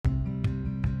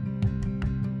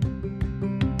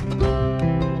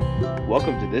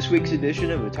Welcome to this week's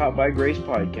edition of the Taught by Grace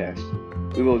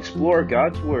podcast. We will explore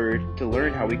God's Word to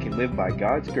learn how we can live by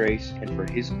God's grace and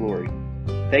for His glory.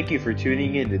 Thank you for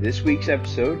tuning in to this week's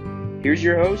episode. Here's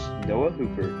your host, Noah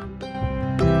Hooper.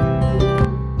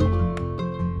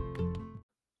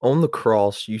 On the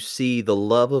cross, you see the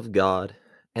love of God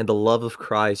and the love of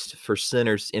Christ for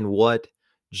sinners in what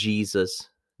Jesus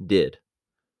did.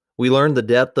 We learn the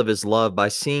depth of His love by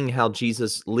seeing how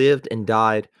Jesus lived and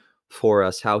died for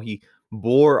us, how He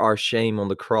bore our shame on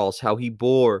the cross, how He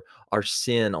bore our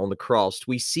sin on the cross.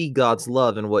 We see God's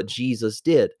love in what Jesus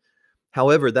did.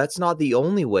 However, that's not the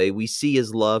only way we see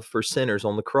His love for sinners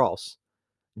on the cross.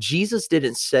 Jesus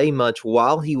didn't say much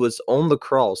while He was on the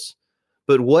cross,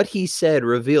 but what He said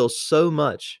reveals so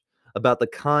much about the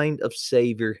kind of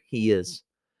Savior He is.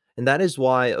 And that is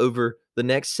why over the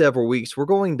next several weeks, we're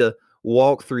going to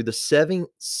walk through the 7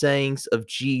 sayings of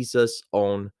Jesus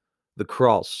on the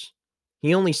cross.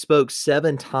 He only spoke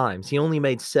 7 times. He only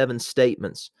made 7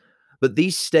 statements. But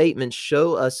these statements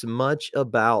show us much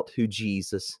about who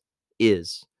Jesus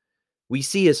is. We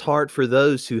see His heart for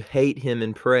those who hate Him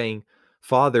in praying,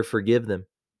 "Father, forgive them."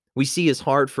 We see His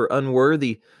heart for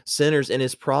unworthy sinners in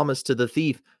His promise to the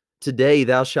thief, "Today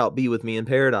thou shalt be with me in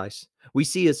paradise." We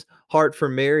see His heart for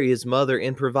Mary, His mother,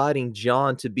 in providing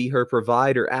John to be her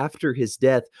provider after His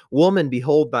death. "Woman,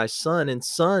 behold thy son, and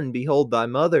son, behold thy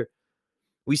mother."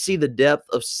 We see the depth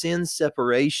of sin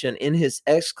separation in His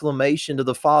exclamation to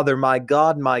the Father, my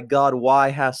God, why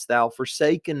hast thou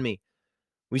forsaken me?"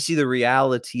 We see the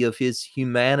reality of His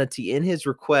humanity in His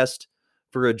request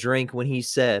for a drink when He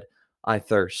said, "I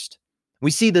thirst." We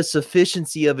see the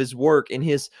sufficiency of His work in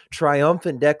His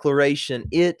triumphant declaration,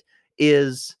 "It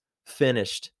is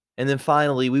finished." And then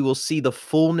finally, we will see the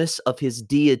fullness of His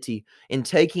deity in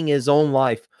taking His own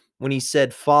life when He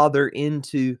said, "Father,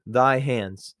 into thy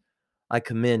hands I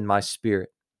commend my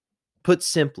spirit." Put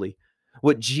simply,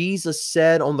 what Jesus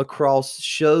said on the cross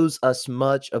shows us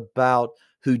much about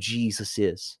who Jesus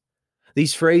is.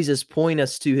 These phrases point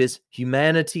us to His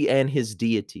humanity and His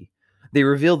deity. They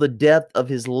reveal the depth of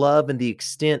His love and the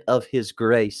extent of His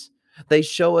grace. They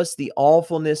show us the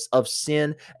awfulness of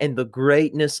sin and the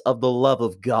greatness of the love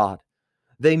of God.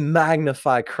 They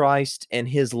magnify Christ and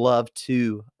His love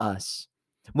to us.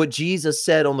 What Jesus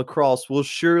said on the cross will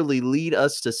surely lead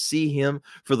us to see Him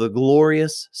for the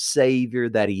glorious Savior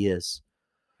that He is.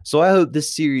 So I hope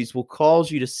this series will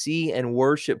cause you to see and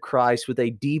worship Christ with a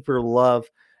deeper love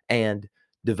and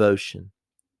devotion.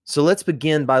 So let's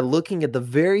begin by looking at the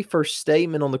very first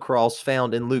statement on the cross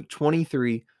found in Luke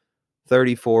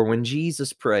 23:34, when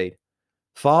Jesus prayed,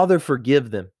 "Father,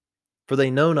 forgive them, for they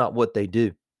know not what they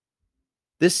do."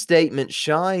 This statement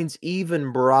shines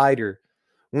even brighter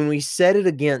when we set it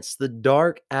against the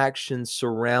dark actions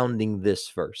surrounding this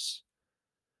verse.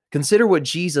 Consider what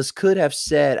Jesus could have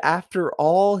said after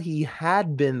all He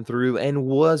had been through and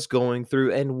was going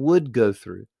through and would go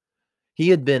through. He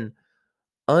had been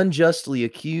unjustly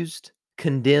accused,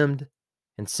 condemned,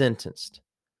 and sentenced.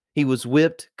 He was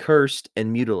whipped, cursed,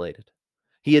 and mutilated.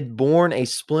 He had borne a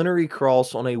splintery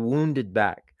cross on a wounded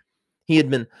back. He had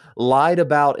been lied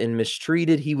about and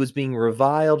mistreated. He was being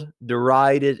reviled,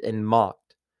 derided, and mocked.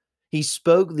 He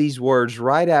spoke these words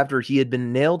right after He had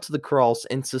been nailed to the cross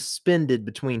and suspended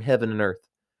between heaven and earth.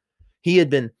 He had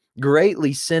been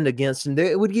greatly sinned against, and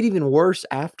it would get even worse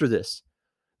after this.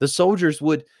 The soldiers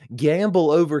would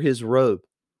gamble over His robe.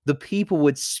 The people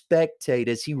would spectate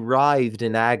as He writhed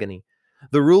in agony.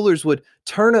 The rulers would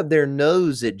turn up their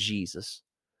nose at Jesus.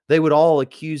 They would all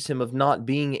accuse Him of not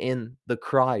being in the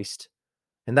Christ.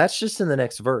 And that's just in the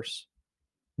next verse.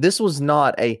 This was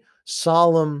not a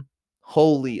solemn,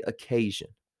 holy occasion.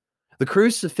 The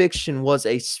crucifixion was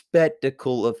a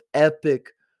spectacle of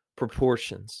epic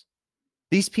proportions.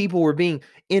 These people were being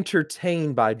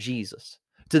entertained by Jesus.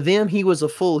 To them, He was a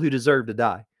fool who deserved to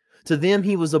die. To them,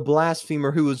 He was a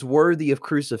blasphemer who was worthy of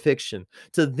crucifixion.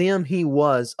 To them, He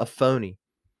was a phony.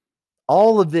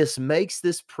 All of this makes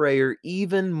this prayer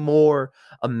even more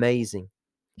amazing.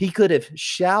 He could have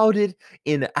shouted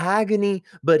in agony,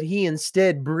 but He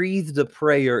instead breathed a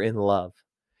prayer in love.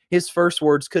 His first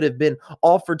words could have been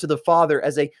offered to the Father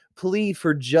as a plea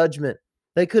for judgment.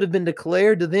 They could have been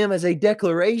declared to them as a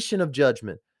declaration of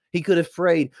judgment. He could have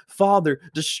prayed, "Father,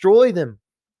 destroy them."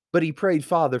 But He prayed,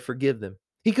 "Father, forgive them."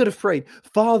 He could have prayed,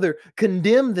 "Father,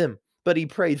 condemn them." But He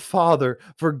prayed, "Father,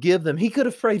 forgive them." He could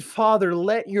have prayed, "Father,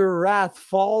 let your wrath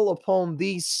fall upon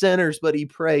these sinners." But He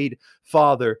prayed,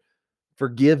 "Father,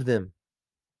 forgive them."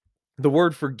 The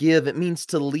word forgive, it means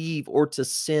to leave or to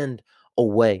send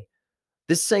away.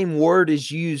 This same word is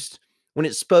used when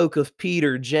it spoke of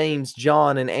Peter, James,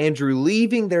 John, and Andrew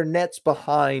leaving their nets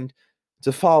behind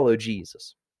to follow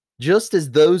Jesus. Just as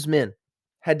those men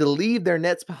had to leave their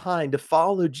nets behind to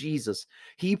follow Jesus,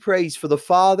 he prays for the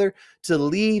Father to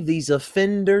leave these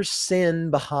offenders' sin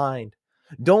behind.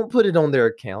 Don't put it on their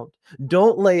account.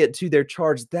 Don't lay it to their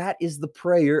charge. That is the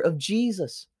prayer of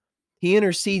Jesus. He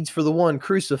intercedes for the one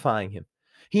crucifying him.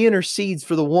 He intercedes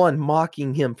for the one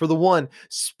mocking him, for the one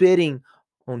spitting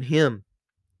on him.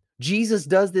 Jesus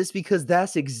does this because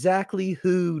that's exactly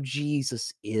who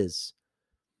Jesus is.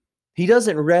 He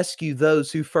doesn't rescue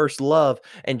those who first love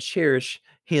and cherish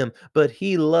him, but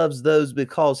he loves those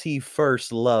because he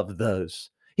first loved those.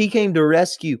 He came to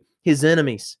rescue his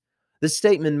enemies. This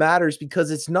statement matters because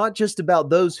it's not just about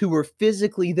those who were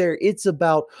physically there, it's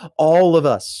about all of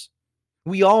us.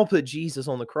 We all put Jesus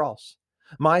on the cross.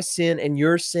 My sin and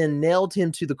your sin nailed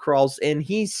him to the cross, and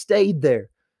he stayed there,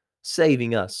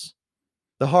 saving us.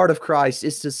 The heart of Christ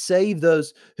is to save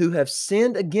those who have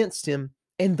sinned against him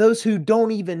and those who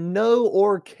don't even know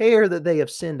or care that they have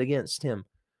sinned against him.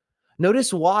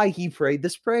 Notice why he prayed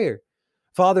this prayer.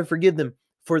 Father, forgive them,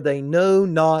 for they know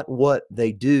not what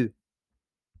they do.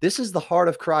 This is the heart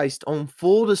of Christ on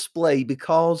full display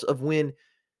because of when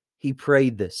he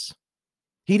prayed this.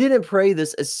 He didn't pray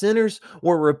this as sinners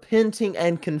were repenting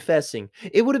and confessing.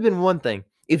 It would have been one thing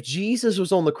if Jesus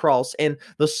was on the cross and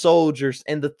the soldiers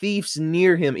and the thieves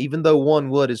near him, even though one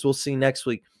would, as we'll see next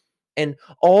week, and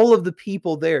all of the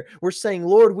people there were saying,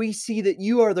 Lord, we see that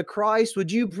you are the Christ.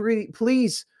 Would you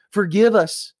please forgive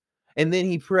us? And then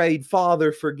he prayed,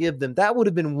 Father, forgive them. That would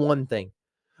have been one thing.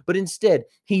 But instead,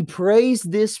 he prays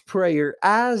this prayer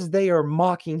as they are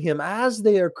mocking him, as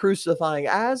they are crucifying,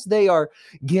 as they are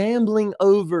gambling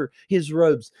over his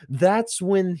robes. That's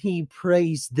when he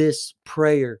prays this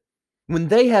prayer. When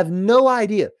they have no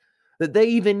idea that they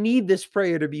even need this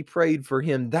prayer to be prayed for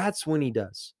him, that's when he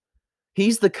does.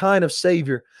 He's the kind of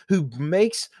Savior who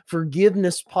makes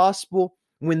forgiveness possible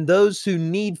when those who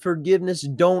need forgiveness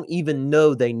don't even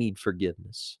know they need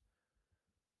forgiveness.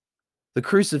 The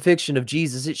crucifixion of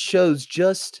Jesus, it shows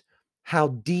just how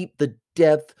deep the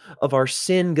depth of our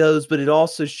sin goes, but it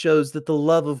also shows that the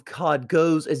love of God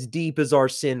goes as deep as our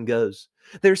sin goes.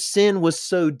 Their sin was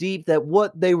so deep that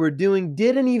what they were doing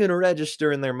didn't even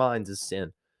register in their minds as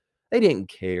sin. They didn't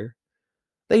care.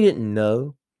 They didn't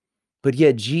know. But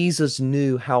yet Jesus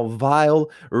knew how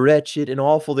vile, wretched, and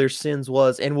awful their sins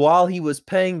was. And while he was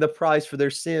paying the price for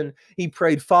their sin, he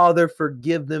prayed, Father,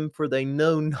 forgive them, for they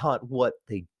know not what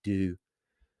they do.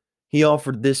 He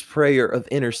offered this prayer of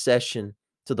intercession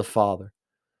to the Father.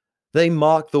 They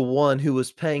mocked the one who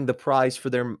was paying the price for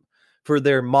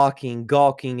their mocking,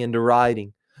 gawking, and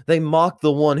deriding. They mocked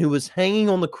the one who was hanging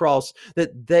on the cross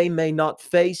that they may not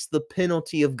face the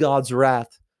penalty of God's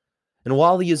wrath. And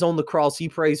while he is on the cross, he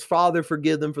prays, Father,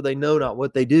 forgive them, for they know not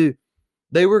what they do.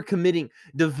 They were committing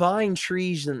divine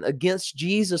treason against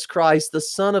Jesus Christ, the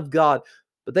Son of God,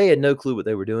 but they had no clue what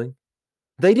they were doing.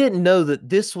 They didn't know that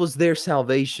this was their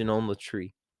salvation on the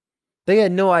tree. They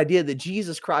had no idea that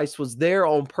Jesus Christ was there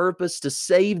on purpose to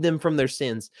save them from their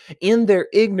sins. In their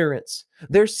ignorance,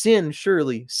 their sin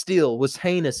surely still was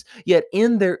heinous, yet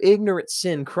in their ignorant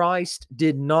sin, Christ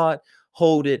did not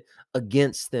hold it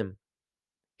against them.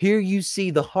 Here you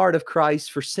see the heart of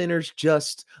Christ for sinners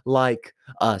just like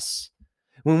us.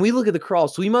 When we look at the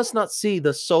cross, we must not see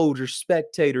the soldiers,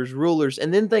 spectators, rulers,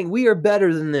 and then think we are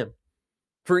better than them.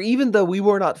 For even though we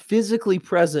were not physically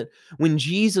present when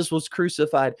Jesus was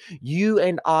crucified, you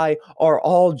and I are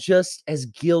all just as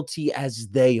guilty as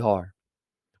they are.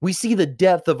 We see the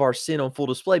depth of our sin on full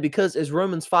display because, as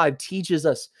Romans 5 teaches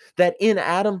us, that in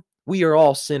Adam, we are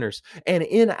all sinners. And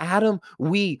in Adam,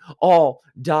 we all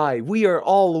die. We are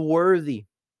all worthy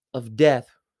of death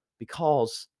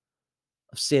because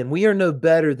of sin. We are no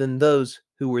better than those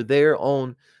who were there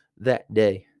on that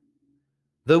day.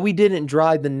 Though we didn't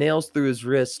drive the nails through his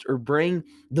wrist or bring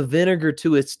the vinegar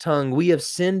to his tongue, we have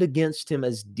sinned against him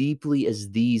as deeply as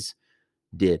these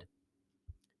did.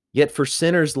 Yet for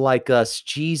sinners like us,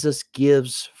 Jesus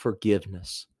gives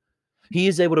forgiveness. He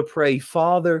is able to pray,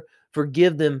 Father,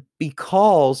 forgive them,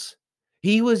 because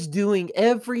he was doing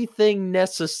everything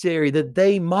necessary that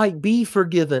they might be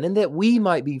forgiven and that we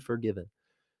might be forgiven.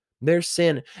 Their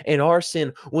sin and our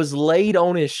sin was laid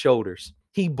on his shoulders.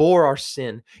 He bore our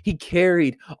sin. He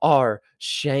carried our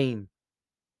shame.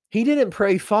 He didn't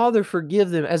pray, Father, forgive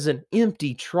them as an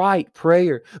empty, trite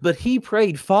prayer, but he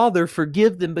prayed, Father,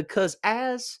 forgive them, because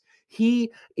as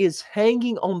he is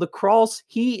hanging on the cross,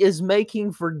 he is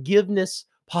making forgiveness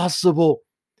possible.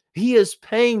 He is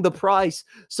paying the price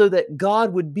so that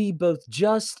God would be both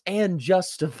just and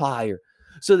justifier,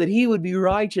 so that he would be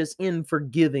righteous in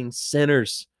forgiving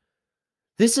sinners.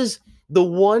 This is the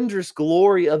wondrous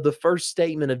glory of the first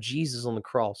statement of Jesus on the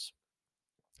cross.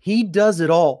 He does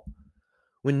it all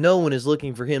when no one is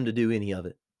looking for him to do any of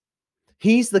it.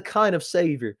 He's the kind of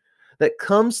Savior that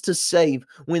comes to save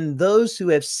when those who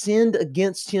have sinned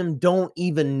against him don't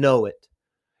even know it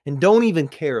and don't even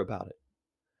care about it.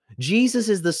 Jesus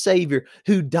is the Savior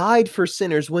who died for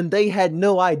sinners when they had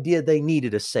no idea they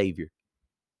needed a Savior.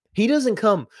 He doesn't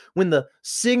come when the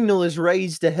signal is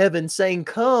raised to heaven saying,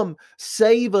 "Come,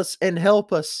 save us and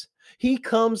help us." He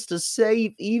comes to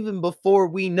save even before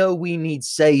we know we need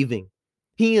saving.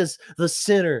 He is the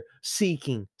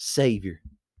sinner-seeking Savior.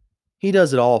 He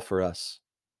does it all for us.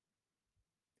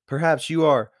 Perhaps you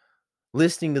are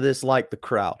listening to this like the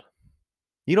crowd.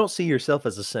 You don't see yourself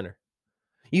as a sinner.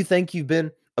 You think you've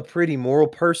been a pretty moral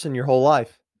person your whole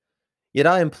life. Yet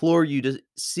I implore you to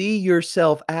see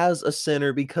yourself as a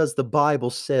sinner because the Bible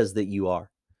says that you are.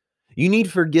 You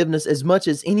need forgiveness as much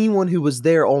as anyone who was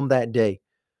there on that day.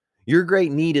 Your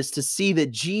great need is to see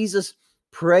that Jesus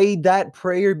prayed that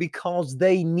prayer because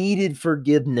they needed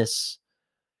forgiveness.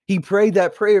 He prayed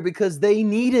that prayer because they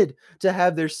needed to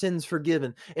have their sins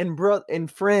forgiven.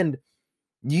 And friend,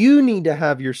 you need to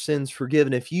have your sins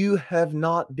forgiven if you have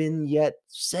not been yet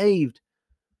saved.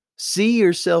 See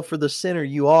yourself for the sinner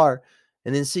you are,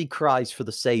 and then see Christ for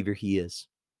the Savior he is.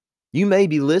 You may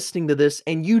be listening to this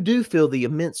and you do feel the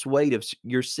immense weight of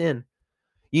your sin.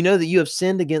 You know that you have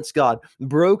sinned against God,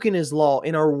 broken his law,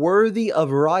 and are worthy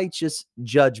of righteous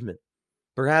judgment.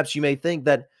 Perhaps you may think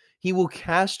that he will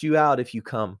cast you out if you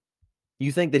come.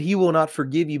 You think that he will not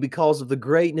forgive you because of the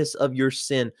greatness of your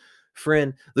sin.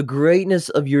 Friend, the greatness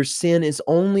of your sin is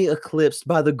only eclipsed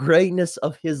by the greatness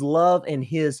of his love and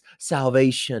his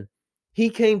salvation. He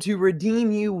came to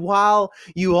redeem you while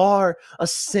you are a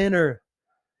sinner.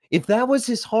 If that was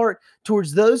his heart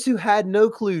towards those who had no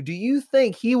clue, do you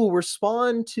think he will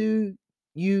respond to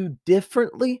you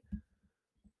differently?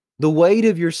 The weight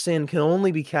of your sin can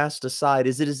only be cast aside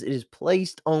as it is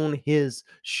placed on his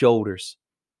shoulders.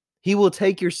 He will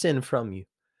take your sin from you.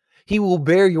 He will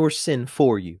bear your sin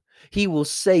for you. He will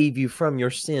save you from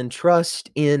your sin. Trust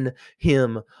in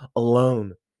him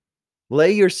alone.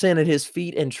 Lay your sin at his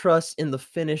feet and trust in the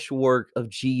finished work of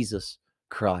Jesus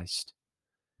Christ.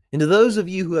 And to those of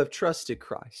you who have trusted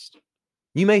Christ,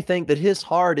 you may think that his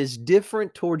heart is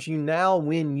different towards you now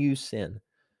when you sin,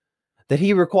 that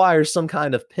he requires some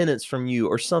kind of penance from you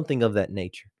or something of that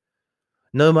nature.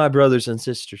 No, my brothers and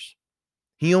sisters,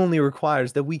 he only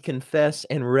requires that we confess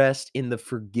and rest in the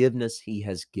forgiveness he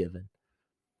has given.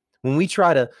 When we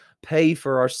try to pay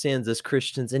for our sins as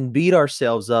Christians and beat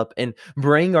ourselves up and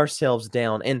bring ourselves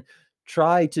down and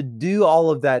try to do all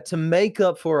of that to make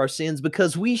up for our sins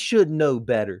because we should know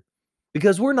better,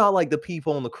 because we're not like the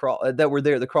people on the cross that were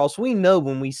there at the cross. We know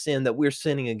when we sin that we're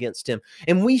sinning against him,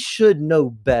 and we should know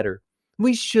better.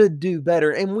 We should do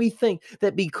better. And we think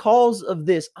that because of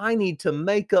this, I need to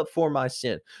make up for my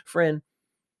sin. Friend,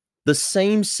 the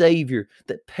same Savior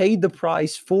that paid the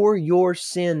price for your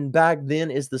sin back then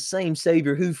is the same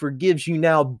Savior who forgives you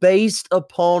now based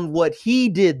upon what he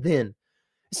did then.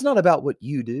 It's not about what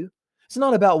you do. It's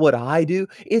not about what I do.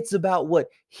 It's about what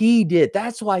he did.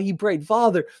 That's why he prayed,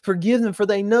 "Father, forgive them, for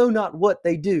they know not what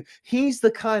they do." He's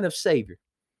the kind of Savior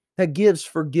that gives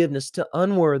forgiveness to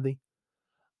unworthy,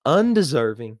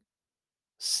 undeserving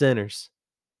sinners,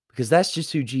 because that's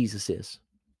just who Jesus is.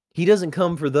 He doesn't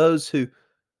come for those who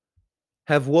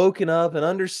have woken up and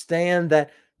understand that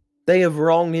they have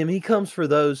wronged him. He comes for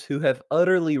those who have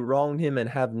utterly wronged him and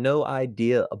have no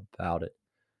idea about it,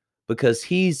 because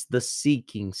he's the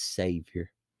seeking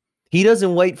Savior. He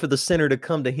doesn't wait for the sinner to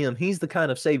come to him. He's the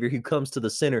kind of Savior who comes to the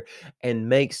sinner and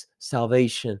makes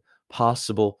salvation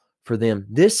possible for them.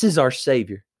 This is our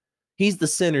Savior. He's the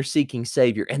sinner-seeking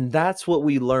Savior, and that's what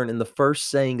we learn in the first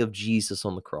saying of Jesus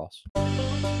on the cross.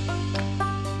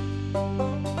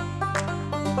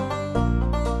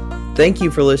 Thank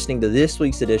you for listening to this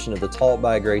week's edition of the Taught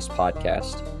by Grace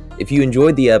podcast. If you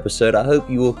enjoyed the episode, I hope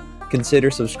you will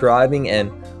consider subscribing and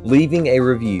leaving a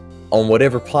review on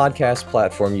whatever podcast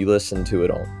platform you listen to it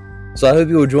on. So I hope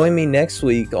you will join me next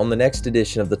week on the next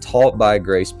edition of the Taught by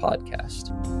Grace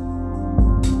podcast.